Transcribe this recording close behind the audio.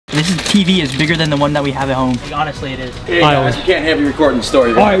TV is bigger than the one that we have at home. Like, honestly, it is. Hey guys, you can't have you recording the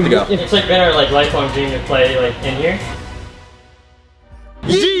story. Alright, go. It's like been our lifelong dream to play in here.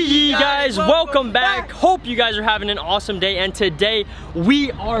 Yee guys, welcome back. Hope you guys are having an awesome day, and today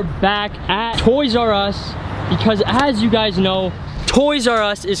we are back at Toys R Us because, as you guys know, Toys R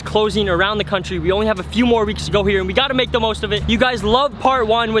Us is closing around the country. We only have a few more weeks to go here, and we got to make the most of it. You guys loved part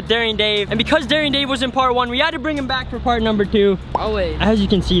 1 with Daring Dave, and because Daring Dave was in part 1, we had to bring him back for part number 2. Always. As you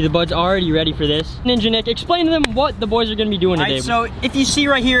can see, the buds are already ready for this. Ninja Nick, explain to them what the boys are going to be doing today. Alright, so if you see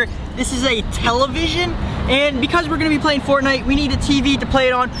right here, this is a television, and because we're going to be playing Fortnite, we need a TV to play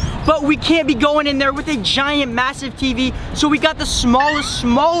it on, but we can't be going in there with a giant, massive TV, so we got the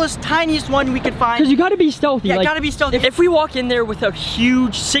smallest, tiniest one we could find. Because you got to be stealthy. Yeah, gotta be stealthy. If we walk in there with a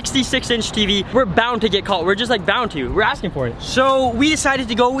huge 66-inch TV, we're bound to get caught. We're just like bound to. We're asking for it. So we decided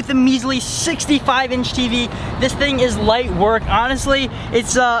to go with the measly 65-inch TV. This thing is light work. Honestly,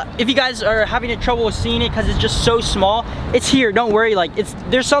 it's if you guys are having trouble with seeing it because it's just so small, it's here. Don't worry. Like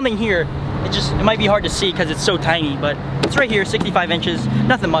there's something here. It might be hard to see because it's so tiny, but it's right here, 65 inches.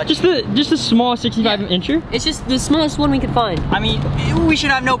 Nothing much. Just a small 65-incher. It's just the smallest one we could find. I mean, we should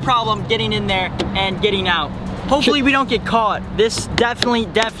have no problem getting in there and getting out. Hopefully we don't get caught. This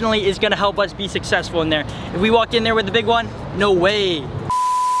definitely is gonna help us be successful in there. If we walk in there with the big one, no way.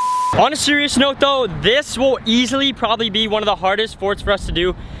 On a serious note though, this will easily probably be one of the hardest forts for us to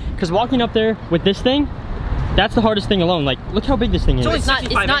do, because walking up there with this thing, that's the hardest thing alone. Like, look how big this thing is. It's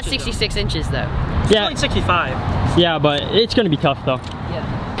not 66 inches though. It's only 65. Yeah, but it's gonna be tough though. Yeah.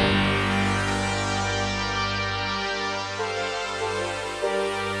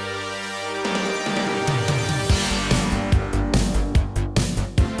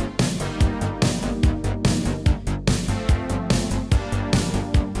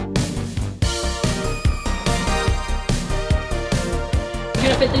 You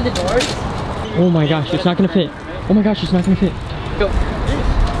gonna fit through the doors? Oh my gosh, it's not gonna fit. Oh my gosh, it's not gonna fit. Go. Oh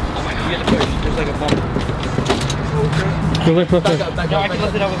my god, you have to push. There's like a bump. Go lift, lift, lift. No, I can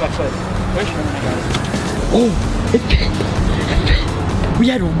lift it up with my foot. Push, and then I got it. Oh, it fit. We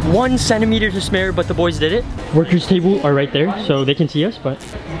had 1 centimeter to spare, but the boys did it. Workers' table are right there, so they can see us, but.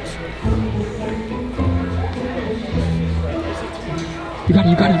 You got it,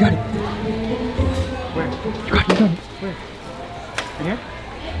 you got it, you got it. Where? You got it, you got it. Where? In here?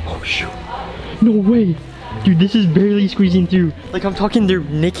 Oh shoot. No way. Dude, this is barely squeezing through. Like, I'm talking, they're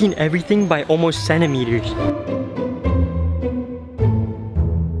nicking everything by almost centimeters.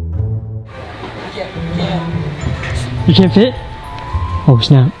 You can't fit? Oh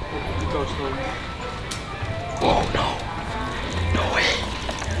snap. Oh no. No way.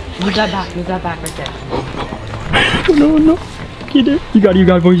 Move that back right there. Oh no, no. Get it. You got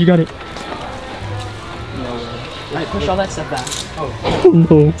it, boys, you got it. Alright, push all that stuff back. Oh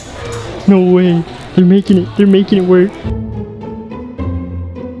no. No way. They're making it work.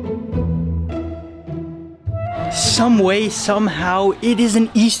 Some way, somehow, it is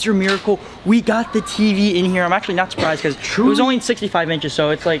an Easter miracle. We got the TV in here. I'm actually not surprised because it was only 65 inches, so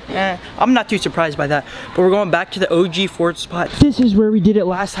it's like, I'm not too surprised by that. But we're going back to the OG fort spot. This is where we did it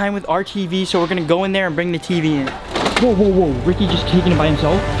last time with our TV, so we're gonna go in there and bring the TV in. Whoa, whoa, whoa. Ricky just taking it by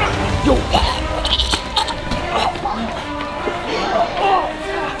himself? Yo.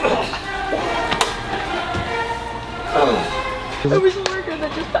 There was a worker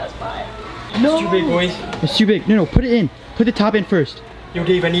that just passed by. No. It's too big, boys. It's too big. No, put it in. Put the top in first. Yo,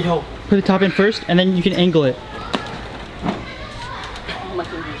 Dave, I need help. Put the top in first, and then you can angle it. Oh, my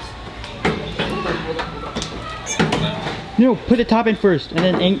fingers. No, put the top in first, and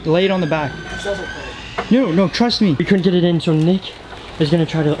then lay it on the back. No, trust me. We couldn't get it in, so Nick is gonna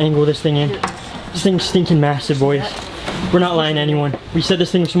try to angle this thing in. This thing's stinking massive, boys. We're not lying to anyone. We said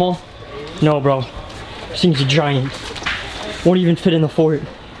this thing was small. No, bro. This thing's a giant. Won't even fit in the fort.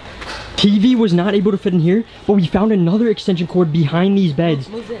 TV was not able to fit in here, but we found another extension cord behind these beds.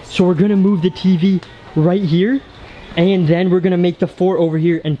 So we're gonna move the TV right here, and then we're gonna make the fort over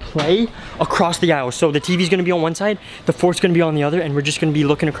here and play across the aisle. So the TV's gonna be on one side, the fort's gonna be on the other, and we're just gonna be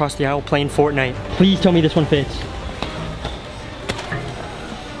looking across the aisle playing Fortnite. Please tell me this one fits.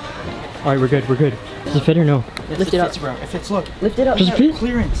 All right, we're good, we're good. Does it fit or no? Lift it up, bro. It fits, look. Lift it up. Does it fit?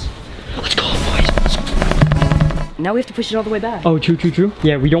 Clearance. Let's go, boys. Now we have to push it all the way back. Oh, true.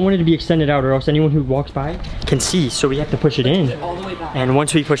 Yeah, we don't want it to be extended out or else anyone who walks by can see, so we have to push it in. All the way back. And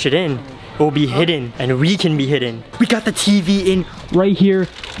once we push it in, it will be hidden, and we can be hidden. We got the TV in right here.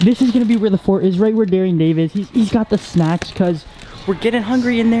 This is gonna be where the fort is, right where Daring Dave is. He's got the snacks, because we're getting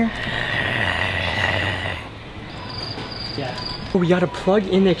hungry in there. Yeah. We gotta plug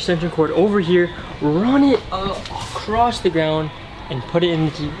in the extension cord over here, run it across the ground, and put it in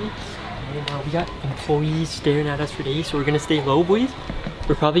the TV. And we got employees staring at us for days, so we're gonna stay low, boys.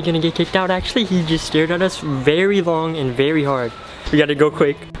 We're probably gonna get kicked out. Actually, he just stared at us very long and very hard. We gotta go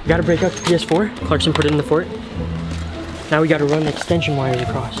quick. We gotta break out the PS4. Clarkson put it in the fort. Now we gotta run the extension wires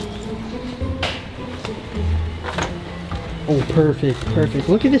across. Oh, perfect, perfect.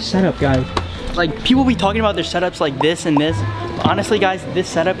 Look at this setup, guys. Like, people be talking about their setups like this and this. Honestly, guys, this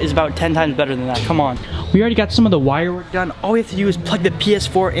setup is about 10 times better than that. Come on. We already got some of the wire work done. All we have to do is plug the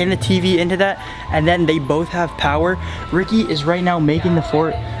PS4 and the TV into that, and then they both have power. Ricky is right now making the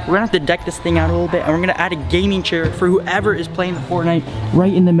fort. We're gonna have to deck this thing out a little bit, and we're gonna add a gaming chair for whoever is playing the Fortnite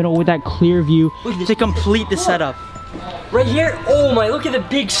right in the middle with that clear view to complete the setup. Right here? Oh my, look at the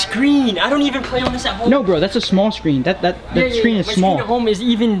big screen. I don't even play on this at home. No, bro, that's a small screen. That screen is my small. Screen at home is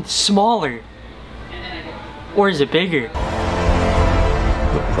even smaller. Or is it bigger? The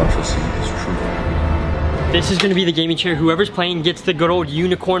prophecy is true. This is gonna be the gaming chair. Whoever's playing gets the good old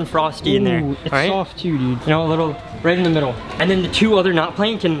unicorn frosty in there. Ooh, it's right? soft too, dude. You know, a little right in the middle. And then the two other not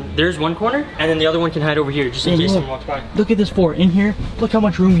playing can, there's one corner, and then the other one can hide over here just in case someone walks by. Look at this fort. In here, look how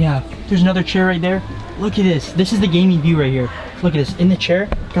much room we have. There's another chair right there. Look at this. This is the gaming view right here. Look at this. In the chair,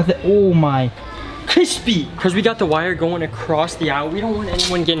 got the, oh my. Crispy. Because we got the wire going across the aisle. We don't want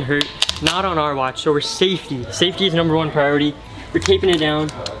anyone getting hurt. Not on our watch, so we're safety. Safety is #1 priority. We're taping it down.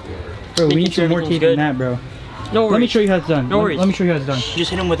 Bro, we need some more tape than that, bro. No worries. Let me show you how it's done. No worries. Let me show you how it's done. You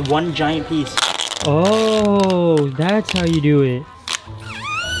just hit him with one giant piece. Oh, that's how you do it.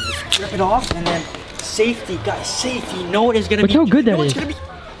 Rip it off, and then safety, guys, safety. No one is gonna Look be. how good that no one's is. gonna be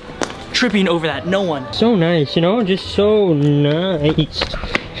tripping over that. No one. So nice, you know, just so nice.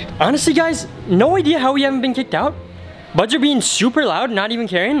 Honestly, guys, no idea how we haven't been kicked out. Buds are being super loud, not even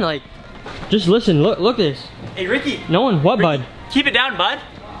caring. Like, just listen. Look at this. Hey, Ricky. No one. What, Ricky, bud? keep it down, bud.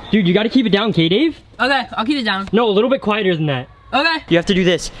 Dude, you got to keep it down, Dave. Okay, I'll keep it down. No, a little bit quieter than that. Okay. You have to do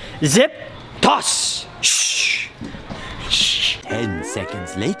this. Zip, toss. Shh. 10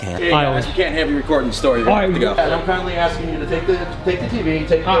 seconds later. Hey guys, you can't have you recording the story. All right, to go. And I'm kindly asking you to take the TV,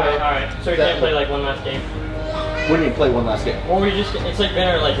 take All right. So we can't play like one last game. We need to play one last game. Or we just, it's like been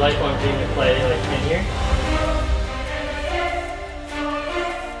our like lifelong dream to play like in here.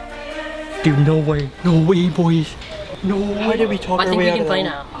 Dude, no way, boys. No way. Why did we talk I our think way we out can of play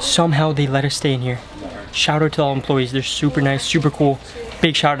that? now. Somehow they let us stay in here. Shout out to all employees. They're super nice, super cool.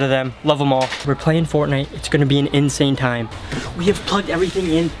 Big shout out to them. Love them all. We're playing Fortnite. It's gonna be an insane time. We have plugged everything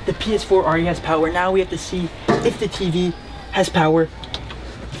in. The PS4 already has power. Now we have to see if the TV has power.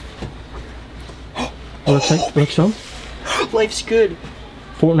 Oh, looks so. Life's good.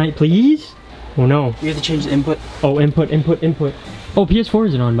 Fortnite, please. Oh no. We have to change the input. Oh, input. Oh, PS4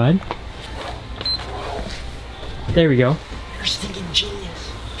 isn't on, bud. There we go. You're stinking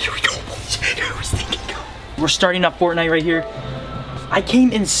genius. Here we go, boys. Here we stinking go. We're starting up Fortnite right here. I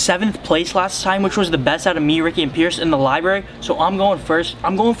came in 7th place last time, which was the best out of me, Ricky, and Pierce in the library. So I'm going first.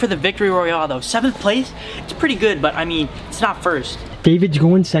 I'm going for the victory royale though. 7th place, it's pretty good, but I mean, it's not first. David's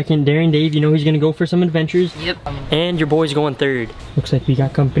going second. Daring Dave, you know he's gonna go for some adventures. Yep. And your boy's going third. Looks like we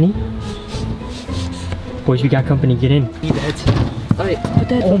got company. Boys, we got company. Get in. Alright, put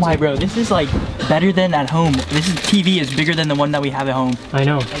that. Oh my bro, this is like better than at home. TV is bigger than the one that we have at home. I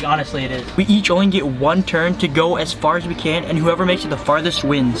know. Like honestly it is. We each only get one turn to go as far as we can, and whoever makes it the farthest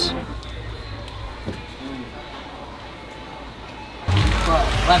wins.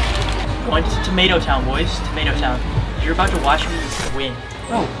 Left. Going to Tomato Town, boys. Tomato Town. You're about to watch me win.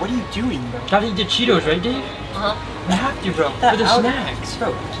 Bro, what are you doing, bro? Gotta eat the Cheetos, right, Dave? Uh-huh. You have to, bro. That For the out- snacks.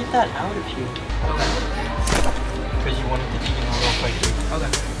 Bro, keep that out of here. Because you wanted to eat them real quick, dude.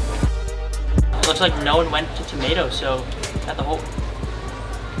 Okay. Looks like no one went to Tomato, so at the whole.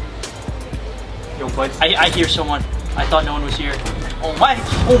 Yo, bud. I hear someone. I thought no one was here. Oh my,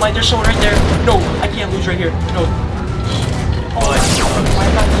 there's someone right there. No, I can't lose right here. No. Oh my, why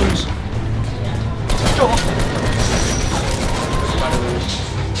did I lose? No.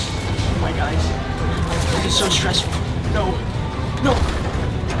 Oh my guys. This is so stressful. No.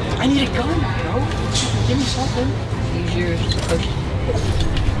 I need a gun, bro. Give me something. Use yours. Okay.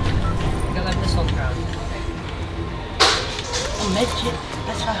 I got that pistol on the ground. A med kit.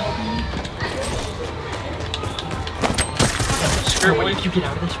 That's not helping me. Skirt, what if you get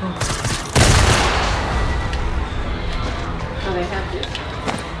out of this room? Oh, they have this.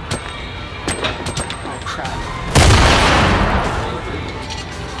 Oh crap.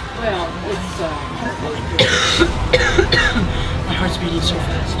 Well, it's My heart's beating so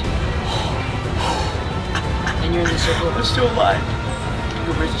fast. and you're in the circle. I'm still alive.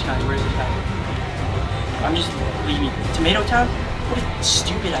 Yo, where's this guy? I'm just leaving. Tomato Town? What a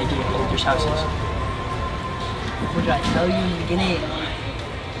stupid idea Older's house is. What did I tell you in the beginning?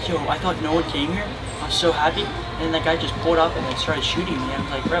 Yo, I thought no one came here. I was so happy. And then that guy just pulled up and then started shooting me. I was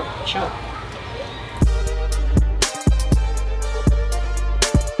like, bro, chill.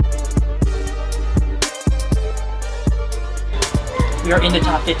 We are in the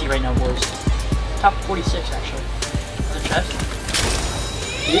top 50 right now, boys. Top 46, actually. The chest.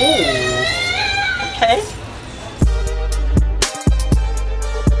 Ooh. Okay.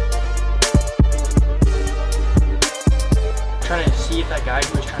 Trying to see if that guy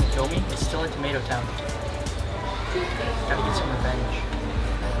who was trying to kill me is still in Tomato Town. Gotta get some revenge.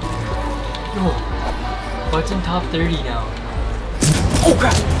 Yo, what's in top 30 now? Oh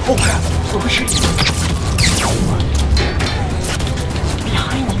crap! Oh crap! Oh, who's shooting?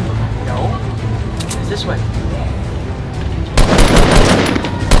 Behind you! No. It's this way.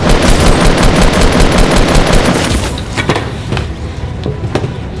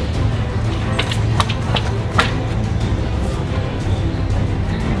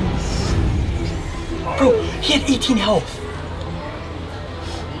 Bro, he had 18 health.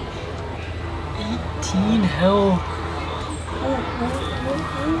 18 health.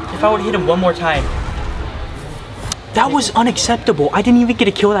 If I would hit him one more time. That was unacceptable. I didn't even get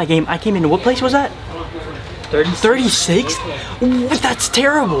a kill that game. I came in. What place was that? 36? That's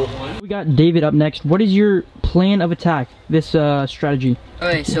terrible. We got David up next. What is your plan of attack? This strategy.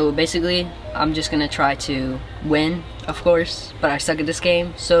 Okay, so basically, I'm just gonna try to win, of course, but I suck at this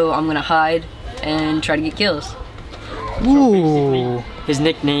game, so I'm gonna hide and try to get kills. Ooh. His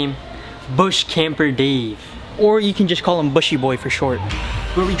nickname, Bush Camper Dave. Or you can just call him Bushy Boy for short.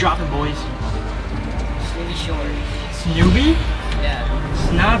 Where are we dropping, boys? Snooby Shores. Snooby? Yeah.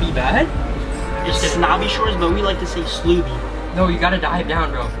 Snobby bad? It's Snobby Shores, but we like to say Slooby. No, you gotta dive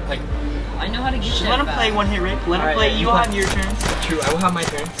down, bro. Like, I know how to get just there let him fast. play one hit, Rick. Let him Alright, play. you You'll play. have your turn. true, I will have my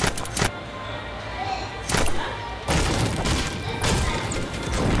turn.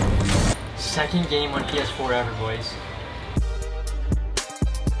 Second game on PS4 ever, boys.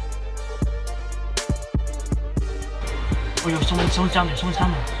 Oh, yo, someone's down there. Someone's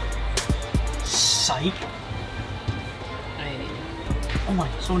down there. Psych. Hey. Oh my,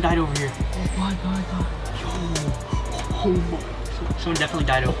 someone died over here. Oh my god. Yo. Oh my. Someone definitely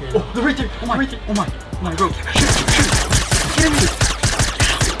died over here. Oh, they're right there. Oh my, Right there. oh my, bro. Shoot. Get him.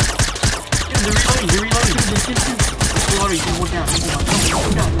 They're reloading. They're reloading. You can hold down.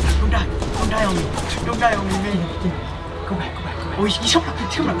 Don't die on me. Don't die on me, man. Go back. Oh, he's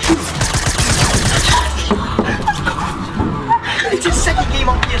coming up. Shoot him. It's his second game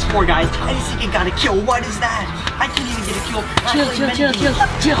on PS4, guys, and he's thinking got a kill. What is that? I can't even get a kill.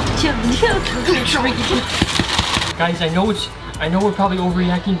 Chill. Guys, I know we're probably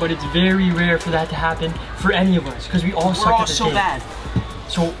overreacting, but it's very rare for that to happen for any of us, because we all suck at this so game. bad.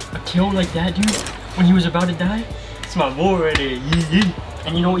 So a kill like that, dude, when he was about to die, it's my boy right there.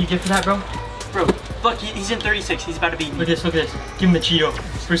 And you know what you get for that, bro? Bro, look, he's in 36. He's about to beat me. Look at this. Give him the Cheeto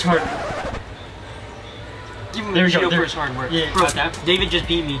for his heart. Give him There a we go, Cheeto there. for his hard work. Yeah, bro, got that. David just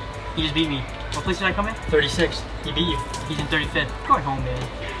beat me. He just beat me. What place did I come in? 36. He beat you. He's in 35th. Going home, man.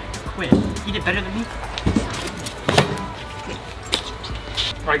 Quit. He did better than me.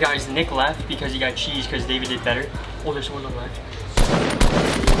 Alright guys, Nick left because he got cheese because David did better. Oh, there's someone on the left.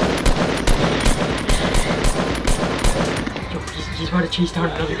 Yo, he's about to chase down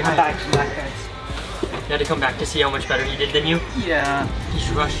another guy. I'm back, guys. You had to come back to see how much better he did than you. Yeah. He's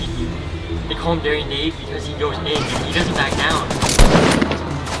rushing you. They call him Daring Dave because he goes in. He doesn't back down.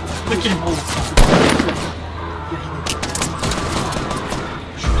 Look at him.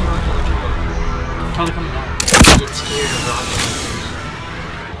 Probably coming down. Get scared of rocket.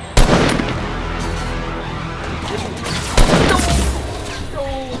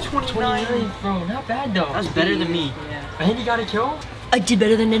 No, 29. Bro, not bad though. That's better than me. Yeah. I think he got a kill. I did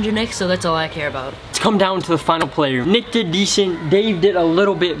better than Ninja Nick, so that's all I care about. Let's come down to the final player. Nick did decent, Dave did a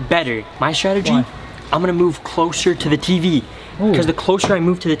little bit better. My strategy, What? I'm gonna move closer to the TV. Because the closer I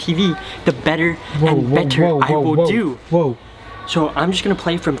move to the TV, the better and better I will do. Whoa. So I'm just gonna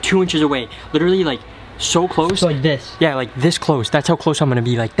play from 2 inches away. Literally like so close. So like this. Yeah, like this close. That's how close I'm gonna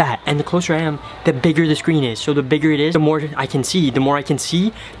be, like that. And the closer I am, the bigger the screen is. So the bigger it is, the more I can see. The more I can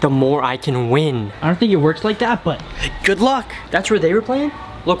see, the more I can win. I don't think it works like that, but good luck. That's where they were playing?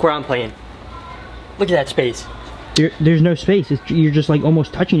 Look where I'm playing. Look at that space. There's no space. You're just like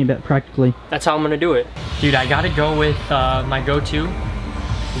almost touching it practically. That's how I'm gonna do it. Dude, I gotta go with my go-to.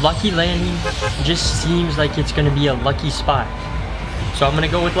 Lucky Landing just seems like it's gonna be a lucky spot. So I'm gonna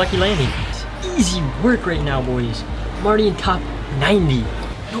go with Lucky Landing. It's easy work right now, boys. I'm already in top 90.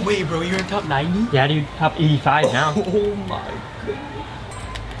 No way, bro. You're in top 90? Yeah, dude, top 85 now. Oh my god.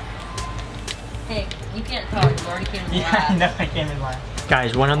 Hey. You can't talk. You already came in Yeah, I know. I came in last.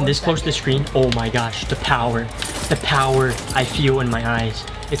 Guys, when I'm this close to the screen, oh my gosh, the power I feel in my eyes.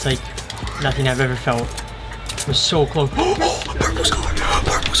 It's like nothing I've ever felt. It was so close. Purple scar,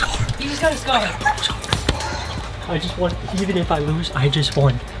 purple scar. You just got a scar. Purple scar. I just won. Even if I lose, I just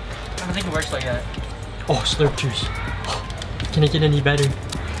won. I don't think it works like that. Oh, slurp juice. Can I get any better?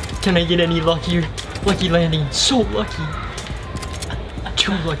 Can I get any luckier? Lucky landing. So lucky.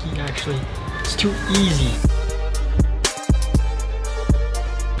 Too lucky, actually. It's too easy.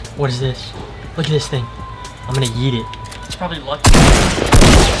 What is this? Look at this thing. I'm gonna eat it. It's probably lucky.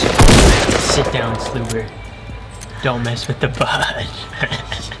 Sit down, Sluber. Don't mess with the bud.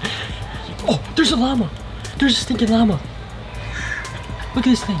 Oh, there's a llama. There's a stinking llama. Look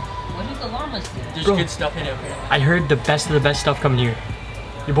at this thing. What did the llamas do? There's Bro. good stuff in it. I heard the best of the best stuff coming here.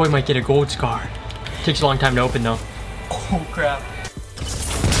 Your boy might get a gold scar. Takes a long time to open though. Oh crap.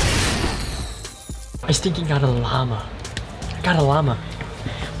 I stinking got a llama. I got a llama.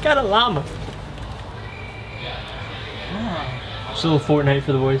 Got a llama. Just a little Fortnite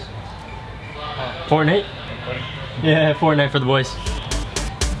for the boys. Fortnite? Yeah, Fortnite for the boys.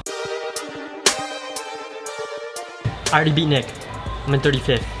 I already beat Nick. I'm in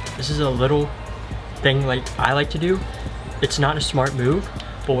 35th. This is a little thing like I like to do. It's not a smart move,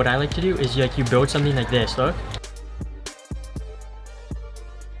 but what I like to do is like you build something like this, look.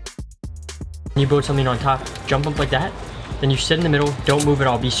 You build something on top, jump up like that, then you sit in the middle, don't move at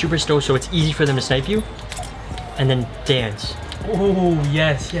all, be super still so it's easy for them to snipe you, and then dance. Oh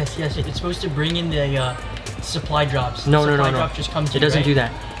yes, yes, yes. It's supposed to bring in the supply drops. No, supply no, no, no. drop just comes to It you, doesn't right? do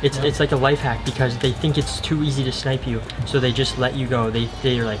that. It's No? it's like a life hack because they think it's too easy to snipe you, so they just let you go.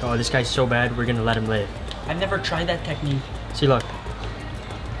 They're like, oh, this guy's so bad, we're gonna let him live. I've never tried that technique. See, look.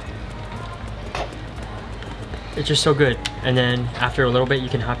 It's just so good. And then after a little bit, you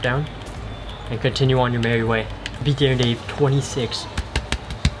can hop down and continue on your merry way. Beat Darren Dave 26.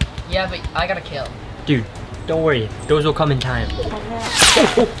 Yeah, but I got a kill. Dude, don't worry. Those will come in time.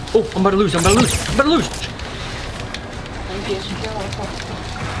 Oh, I'm about to lose. I'm about to lose. I'm about to lose.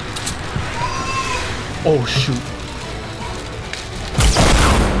 Oh, shoot.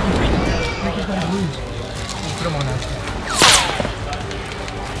 Put him on that.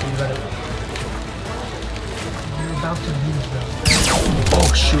 You're about to lose, bro.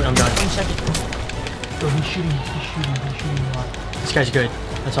 Oh, shoot. I'm done. 1 second. Bro, he's shooting a lot. This guy's good.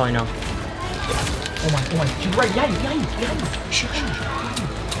 That's all I know. Oh my, she's right, behind you. Shoot.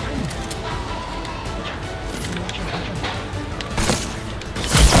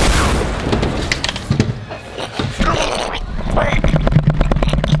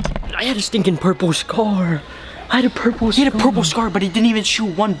 I had a stinking purple scar. I had a purple scar. He had a purple scar, but he didn't even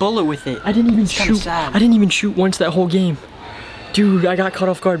shoot one bullet with it. I didn't even It's kinda shoot. sad. I didn't even shoot once that whole game. Dude, I got caught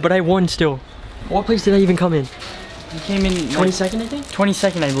off guard, but I won still. What place did I even come in? He came in 22nd, I think?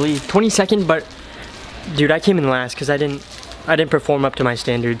 22nd, I believe. 22nd, but dude, I came in last because I didn't perform up to my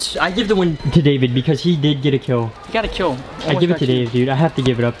standards. I give the win to David because he did get a kill. You got a kill. I give it to Dave, dude. I have to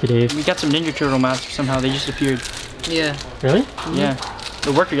give it up to Dave. We got some Ninja Turtle masks somehow. They just appeared. Yeah. Really? Yeah.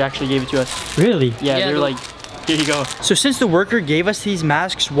 The worker actually gave it to us. Really? Yeah, Yeah, they're the- like, here you go. So since the worker gave us these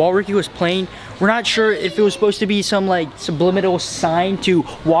masks while Ricky was playing, we're not sure if it was supposed to be some like subliminal sign to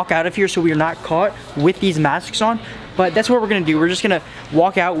walk out of here so we are not caught with these masks on. But that's what we're gonna do. We're just gonna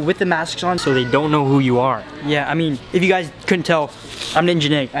walk out with the masks on. So they don't know who you are. Yeah, I mean, if you guys couldn't tell, I'm Ninja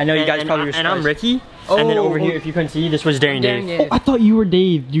Nick. I know you guys probably were And I'm surprised. Ricky. And then over Oh, here, if you couldn't see, this was Darren Darren Dave. Dave. Oh, I thought you were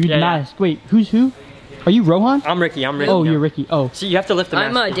Dave, dude. Yeah, yeah. Mask. Wait, who's who? Are you Rohan? I'm Ricky. I'm Ricky. Oh, now. you're Ricky. Oh. See, you have to lift the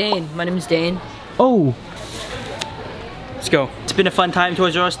mask. I'm Dane. My name is Dane. Oh. Let's go. It's been a fun time,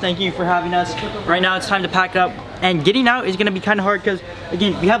 Toys R Us. Thank you for having us. Right now, it's time to pack up. And getting out is gonna be kind of hard because,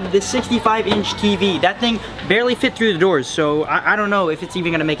 again, we have this 65-inch TV. That thing barely fit through the doors, so I don't know if it's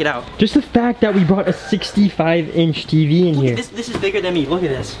even gonna make it out. Just the fact that we brought a 65-inch TV in here. This is bigger than me. Look at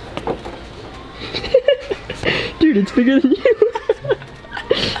this. Dude, it's bigger than you.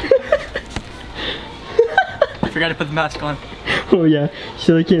 I forgot to put the mask on. Oh yeah,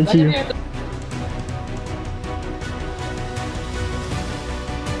 so I can't see you.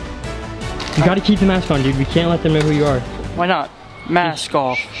 You gotta keep the mask on, dude. We can't let them know who you are. Why not? Mask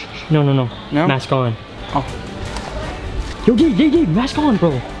off. No, no, no. No? Mask on. Oh. Yo, Gabe, mask on,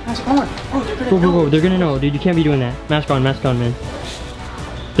 bro. Mask on. Oh, they're gonna Bro, they're gonna know, dude. You can't be doing that. Mask on, man.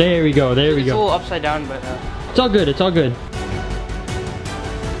 There we go, there we It's a go. little upside down, but It's all good, it's all good.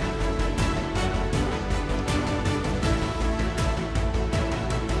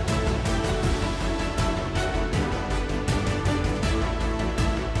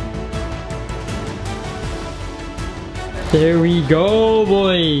 There we go,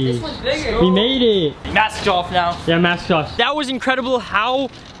 boys. This one's bigger. We made it. Mask's off now. Yeah, mask off. That was incredible how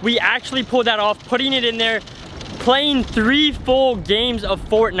we actually pulled that off, putting it in there, playing 3 full games of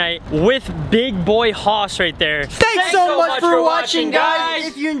Fortnite with big boy Hoss right there. Thanks so much for watching, guys.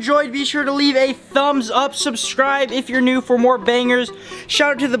 If you enjoyed, be sure to leave a thumbs up, subscribe if you're new for more bangers.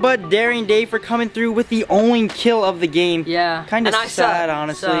 Shout out to the bud Daring Dave for coming through with the only kill of the game. Yeah. Kind of And I sad, suck.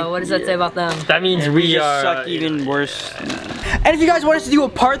 honestly. So what does that say about them? That means And we we just are suck even worse. And if you guys want us to do a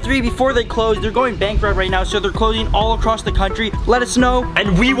part 3 before they close, they're going bankrupt right now, so they're closing all across the country. Let us know.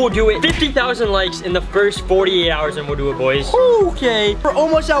 and we will do it. 50,000 likes in the first 48 hours and we'll do it, boys. Okay. We're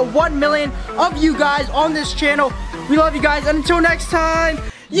almost at 1 million of you guys on this channel. We love you guys, and until next time,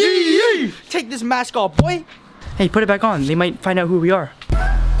 yee! Take this mask off, boy. Hey, put it back on. They might find out who we are.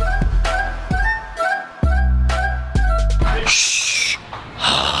 Shh.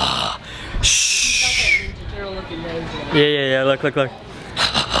 Shh. Yeah, look.